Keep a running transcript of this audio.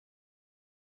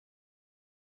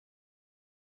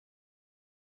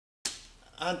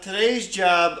On today's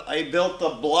job, I built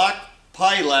a block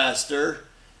pilaster,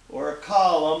 or a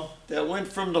column, that went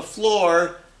from the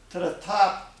floor to the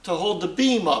top to hold the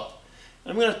beam up.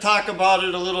 I'm going to talk about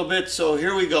it a little bit, so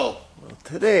here we go. Well,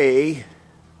 today,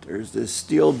 there's this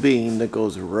steel beam that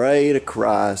goes right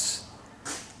across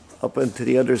up into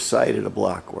the other side of the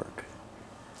blockwork.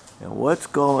 And what's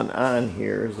going on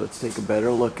here is, let's take a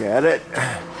better look at it.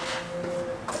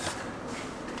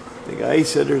 The guy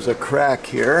said there's a crack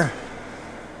here,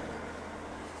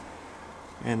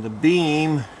 and the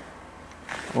beam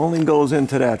only goes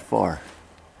into that far.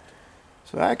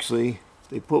 So actually,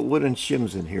 they put wooden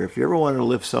shims in here. If you ever want to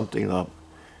lift something up,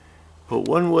 put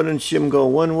one wooden shim go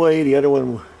one way, the other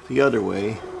one the other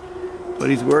way.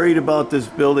 But he's worried about this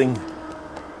building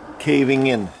caving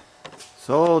in.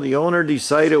 So the owner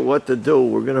decided what to do.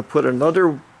 We're going to put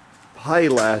another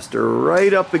pilaster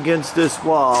right up against this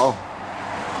wall,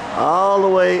 all the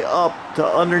way up to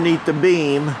underneath the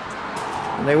beam.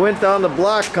 And they went down to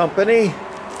block company,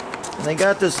 and they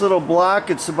got this little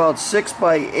block. It's about 6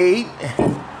 by 8.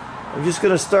 I'm just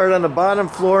going to start on the bottom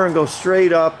floor and go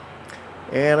straight up.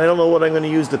 And I don't know what I'm going to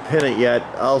use to pin it yet.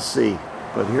 I'll see.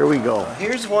 But here we go.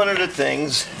 Here's one of the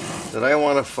things that I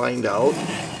want to find out.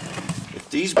 If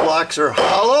these blocks are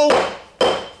hollow,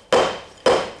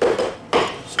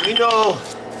 so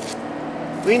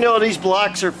we know these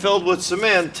blocks are filled with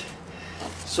cement.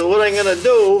 So what I'm going to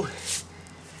do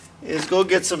is go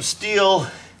get some steel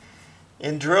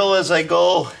and drill as I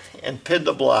go and pin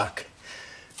the block.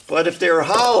 But if they were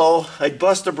hollow, I'd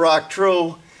bust the block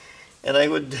through and I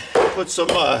would put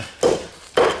something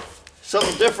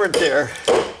different there.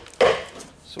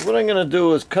 So what I'm going to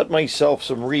do is cut myself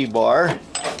some rebar,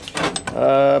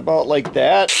 about like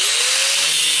that.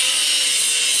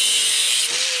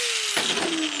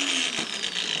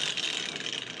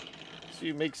 So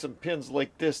you make some pins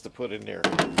like this to put in there.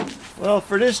 Well,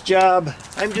 for this job,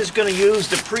 I'm just going to use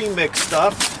the pre-mix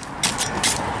stuff.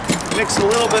 Mix a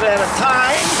little bit at a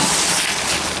time.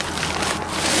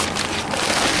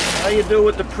 How you do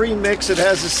with the pre-mix, it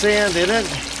has the sand in it.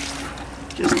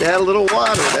 Just add a little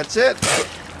water, that's it.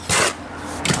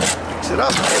 Mix it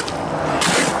up.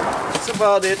 That's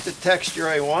about it, the texture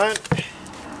I want.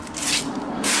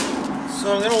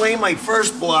 So I'm going to lay my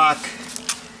first block.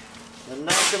 I'm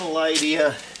not going to lie to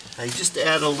you, I just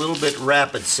add a little bit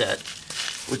rapid set,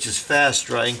 which is fast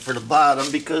drying for the bottom,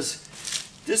 because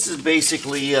this is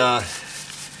basically, the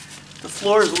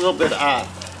floor is a little bit off.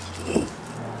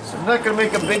 So I'm not going to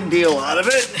make a big deal out of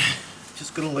it.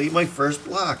 Just going to lay my first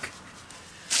block.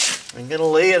 I'm going to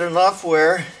lay it enough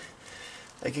where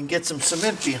I can get some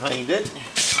cement behind it,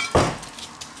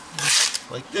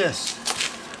 like this.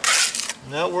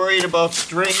 I'm not worried about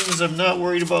strings, I'm not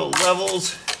worried about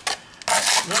levels,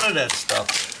 none of that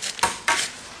stuff.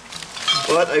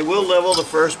 But I will level the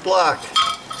first block,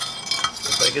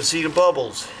 if I can see the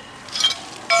bubbles.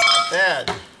 Not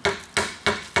bad.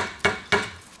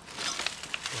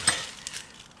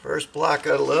 First block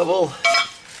out of level.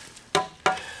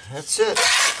 That's it.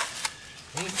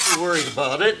 Ain't too worried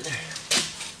about it.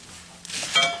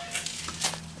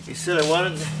 Like I said, I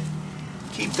wanted to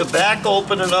keep the back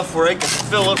open enough where I can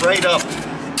fill it right up.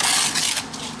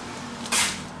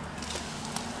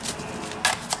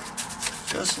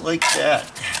 Just like that.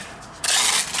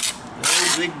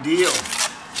 No big deal.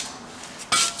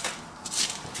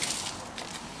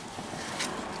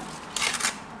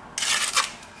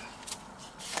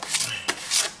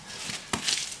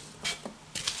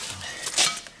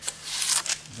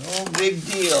 No big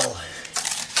deal.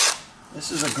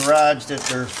 This is a garage that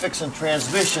they're fixing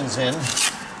transmissions in,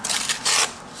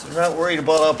 so they're not worried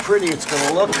about how pretty it's going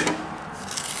to look.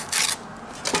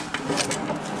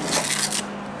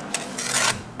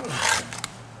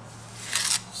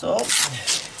 So,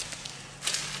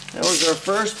 that was our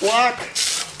first block.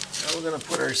 Now we're going to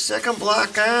put our second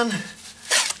block on.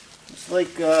 It's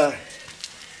like,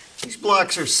 these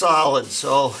blocks are solid,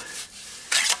 so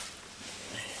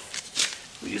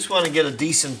we just want to get a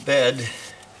decent bed. And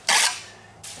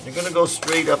they're going to go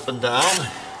straight up and down.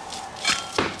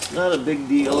 It's not a big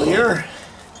deal here.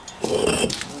 We're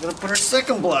going to put our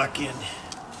second block in.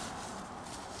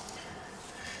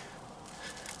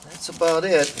 That's about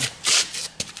it.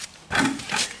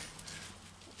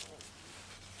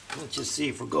 Let's just see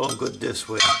if we're going good this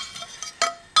way.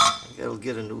 I gotta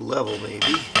get a new level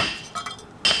maybe.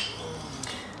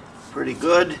 Pretty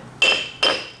good.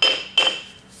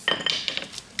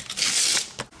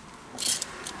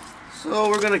 So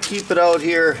we're going to keep it out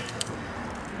here,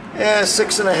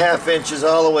 6.5 inches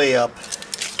all the way up.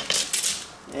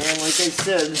 And like I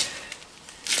said,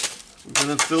 we're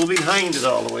going to fill behind it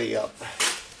all the way up.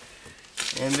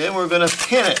 And then we're going to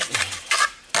pin it.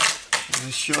 I'm going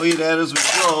to show you that as we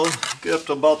go. Get up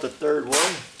to about the third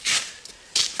one.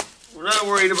 We're not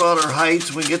worried about our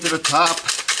heights. When we get to the top,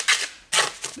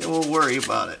 then we'll worry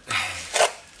about it.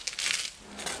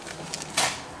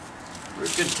 We're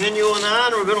continuing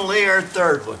on. We're going to lay our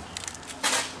third one.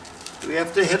 Do we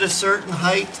have to hit a certain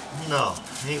height? No,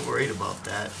 I ain't worried about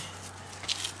that.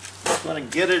 Just want to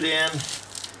get it in.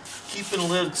 Keeping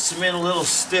the cement a little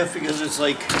stiff because it's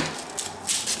like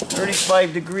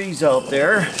 35 degrees out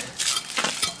there. I'm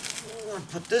going to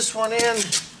put this one in.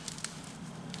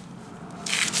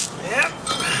 Yep.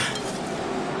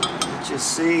 Let's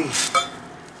just see.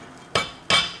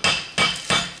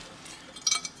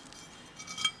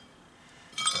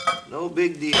 No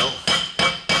big deal.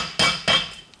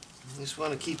 Just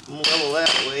want to keep them level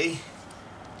that way.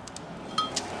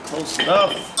 Close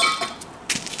enough.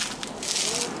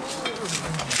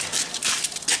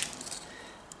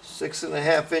 Six and a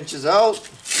half inches out.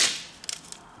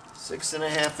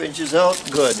 6.5 inches out.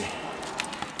 Good.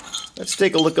 Let's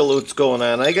take a look at what's going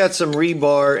on. I got some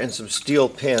rebar and some steel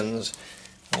pins.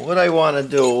 And what I want to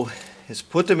do is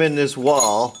put them in this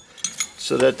wall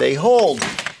so that they hold.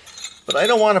 But I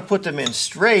don't want to put them in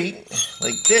straight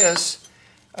like this.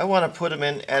 I want to put them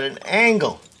in at an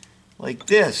angle like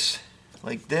this, or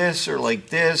like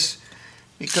this,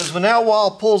 because when that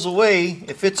wall pulls away,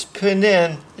 if it's pinned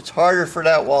in, it's harder for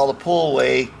that wall to pull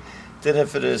away than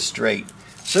if it is straight.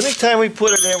 So anytime we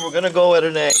put it in, we're going to go at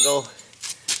an angle,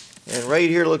 and right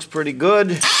here looks pretty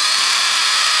good.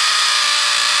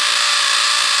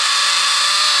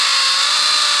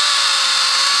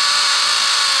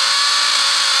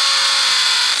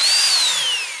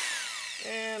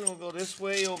 This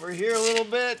way over here a little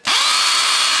bit.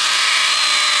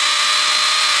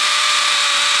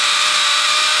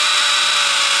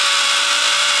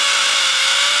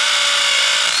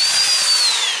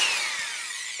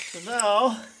 So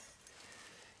now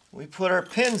we put our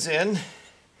pins in.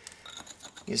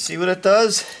 You see what it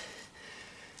does?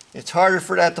 It's harder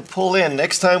for that to pull in.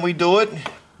 Next time we do it,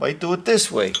 might do it this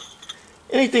way.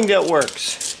 Anything that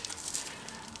works.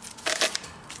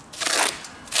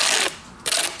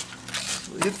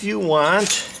 If you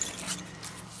want,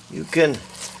 you can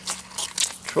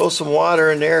throw some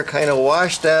water in there, kind of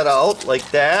wash that out like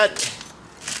that.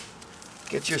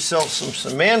 Get yourself some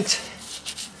cement,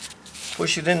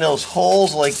 push it in those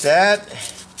holes like that,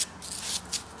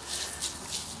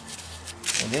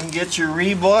 and then get your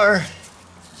rebar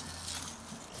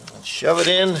and shove it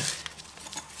in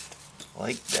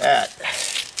like that.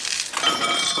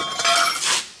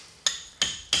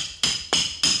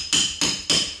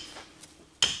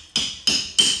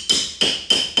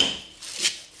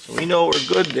 We know we're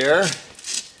good there. So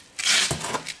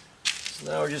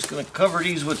now we're just going to cover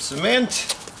these with cement.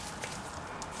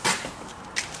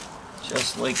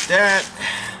 Just like that.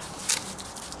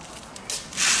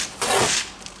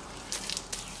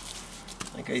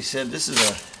 Like I said, this is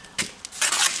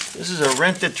a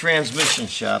rented transmission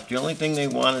shop. The only thing they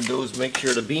want to do is make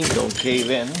sure the beams don't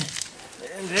cave in.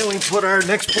 And then we put our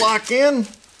next block in.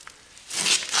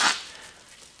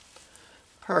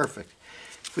 Perfect.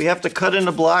 If we have to cut in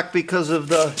the block because of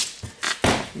the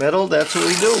metal, that's what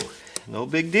we do. No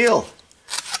big deal.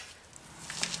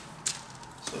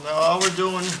 So now all we're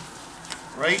doing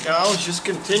right now is just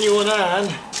continuing on.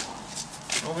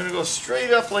 We're going to go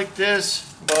straight up like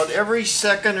this. About every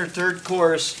second or third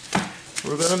course,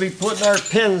 we're going to be putting our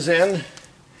pins in.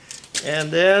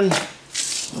 And then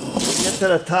when we get to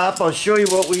the top, I'll show you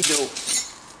what we do.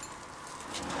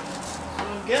 So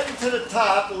I'm getting to the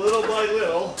top little by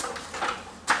little.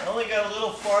 I only got a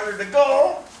little farther to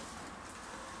go.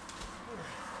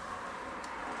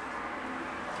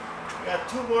 Got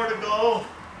 2 more to go.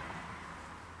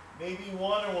 Maybe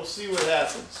 1, and we'll see what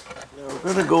happens. Now we're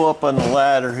going to go up on the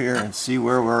ladder here and see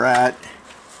where we're at.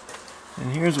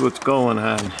 And here's what's going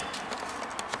on.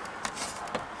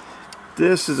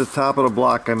 This is the top of the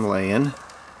block I'm laying.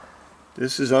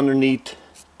 This is underneath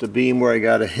the beam where I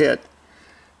got to hit.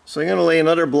 So I'm going to lay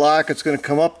another block. It's going to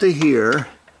come up to here.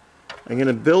 I'm going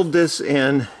to build this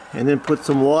in and then put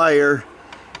some wire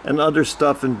and other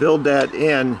stuff and build that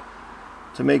in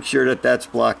to make sure that that's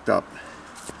blocked up.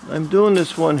 I'm doing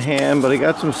this one hand, but I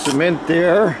got some cement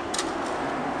there,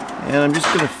 and I'm just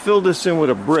going to fill this in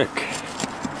with a brick.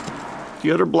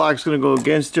 The other block's going to go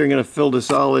against here. I'm going to fill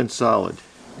this all in solid.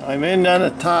 I'm in on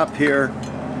the top here,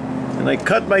 and I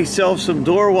cut myself some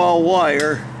door wall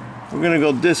wire. We're going to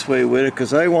go this way with it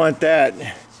because I want that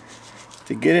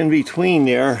to get in between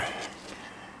there.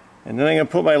 And then I'm going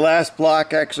to put my last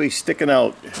block actually sticking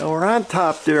out. Now we're on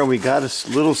top there and we got a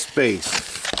little space.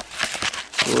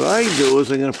 So what I do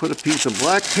is I'm going to put a piece of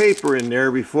black paper in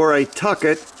there before I tuck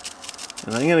it,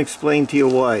 and I'm going to explain to you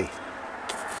why.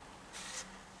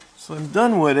 So I'm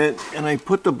done with it, and I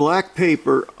put the black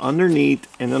paper underneath,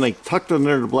 and then I tucked it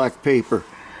under the black paper.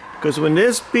 Because when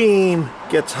this beam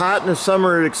gets hot in the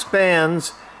summer, it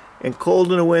expands, and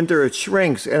cold in the winter, it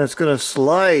shrinks, and it's going to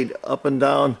slide up and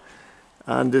down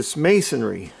on this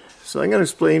masonry. So I'm going to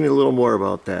explain a little more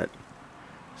about that.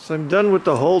 So I'm done with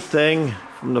the whole thing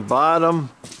from the bottom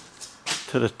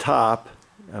to the top.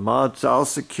 It's all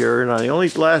secure. Now the only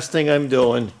last thing I'm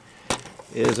doing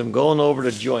is I'm going over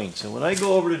the joints. And when I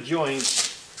go over the joints,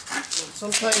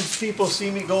 sometimes people see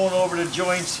me going over the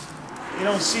joints. You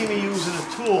don't see me using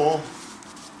a tool.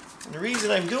 And the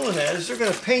reason I'm doing that is they're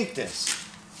going to paint this.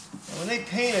 And when they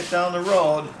paint it down the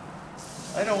road,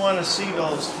 I don't want to see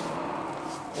those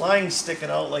lines sticking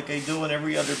out like I do in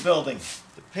every other building.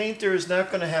 The painter is not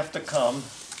going to have to come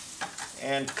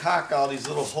and caulk all these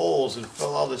little holes and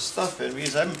fill all this stuff in,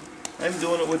 because I'm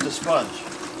doing it with the sponge.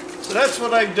 So that's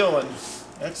what I'm doing.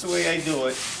 That's the way I do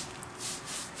it.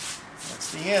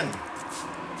 That's the end.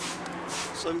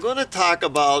 So I'm going to talk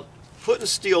about putting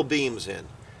steel beams in.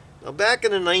 Now back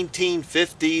in the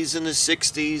 1950s and the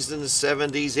 60s and the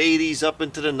 70s, 80s, up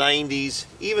into the 90s,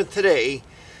 even today,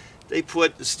 they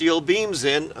put steel beams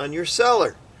in on your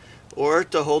cellar or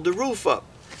to hold the roof up.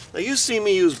 Now you see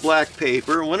me use black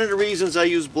paper. One of the reasons I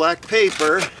use black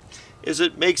paper is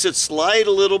it makes it slide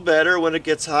a little better when it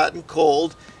gets hot and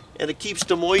cold, and it keeps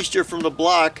the moisture from the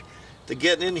block to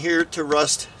get in here to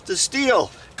rust the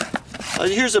steel. Now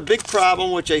here's a big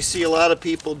problem which I see a lot of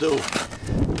people do,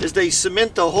 is they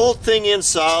cement the whole thing in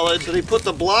solid. So they put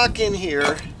the block in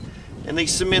here and they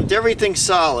cement everything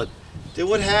solid. Then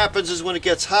what happens is when it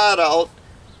gets hot out,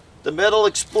 the metal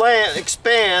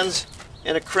expands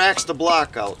and it cracks the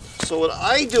block out. So what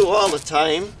I do all the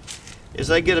time is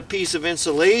I get a piece of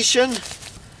insulation,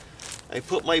 I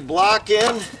put my block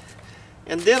in,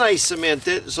 and then I cement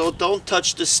it so it don't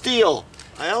touch the steel.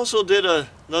 I also did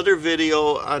another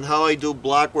video on how I do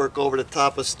block work over the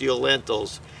top of steel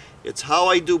lintels. It's how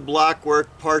I do block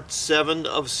work, part 7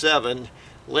 of 7,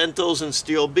 lintels and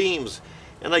steel beams.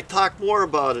 And I talk more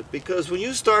about it because when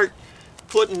you start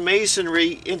putting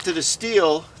masonry into the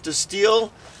steel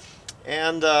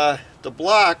and the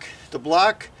block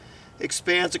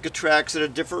expands and contracts at a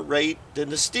different rate than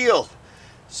the steel.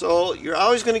 So you're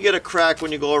always going to get a crack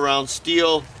when you go around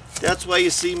steel. That's why you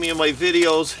see me in my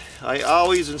videos. I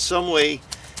always in some way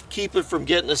keep it from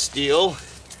getting a steel.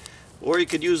 Or you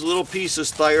could use a little piece of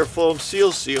styrofoam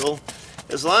seal.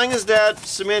 As long as that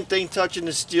cement ain't touching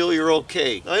the steel, you're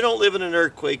okay. I don't live in an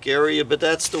earthquake area, but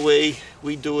that's the way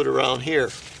we do it around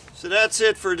here. So that's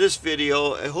it for this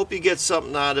video. I hope you get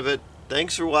something out of it.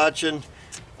 Thanks for watching.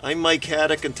 I'm Mike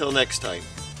Haduck. Until next time.